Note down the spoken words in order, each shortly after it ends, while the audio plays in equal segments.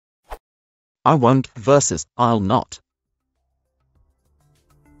I won't versus I'll not.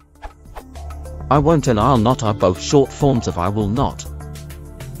 I won't and I'll not are both short forms of I will not.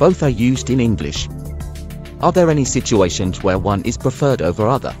 Both are used in English. Are there any situations where one is preferred over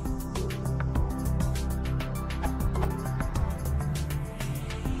other?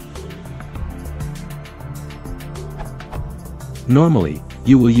 Normally,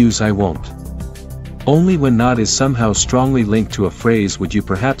 you will use I won't. Only when not is somehow strongly linked to a phrase would you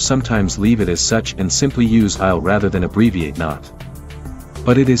perhaps sometimes leave it as such and simply use I'll rather than abbreviate not.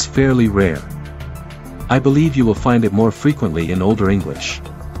 But it is fairly rare. I believe you will find it more frequently in older English.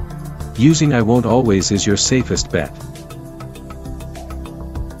 Using I won't always is your safest bet.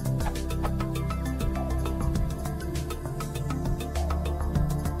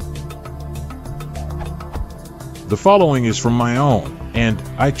 The following is from my own, and,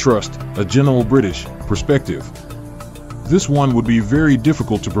 I trust, a general British, perspective. This one would be very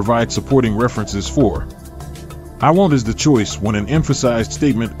difficult to provide supporting references for. I won't is the choice when an emphasized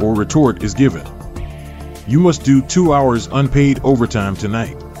statement or retort is given. You must do 2 hours unpaid overtime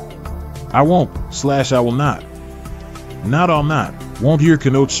tonight. I won't / I will not. Not I'll not, won't here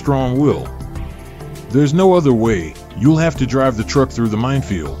connotes strong will. There's no other way, you'll have to drive the truck through the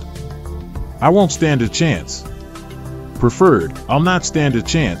minefield. I won't stand a chance. Preferred, I'll not stand a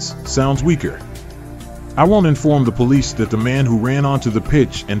chance, sounds weaker. I won't inform the police that the man who ran onto the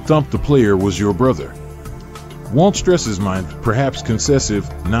pitch and thumped the player was your brother. Won't stresses mind, perhaps concessive,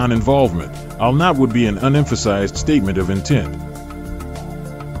 non-involvement. I'll not would be an unemphasized statement of intent.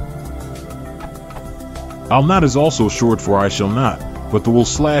 I'll not is also short for I shall not, but the will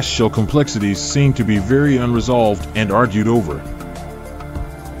 / shall complexities seem to be very unresolved and argued over.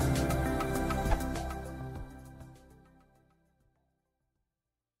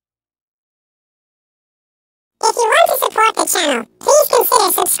 If you want to support the channel, please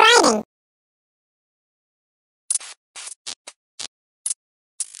consider subscribing.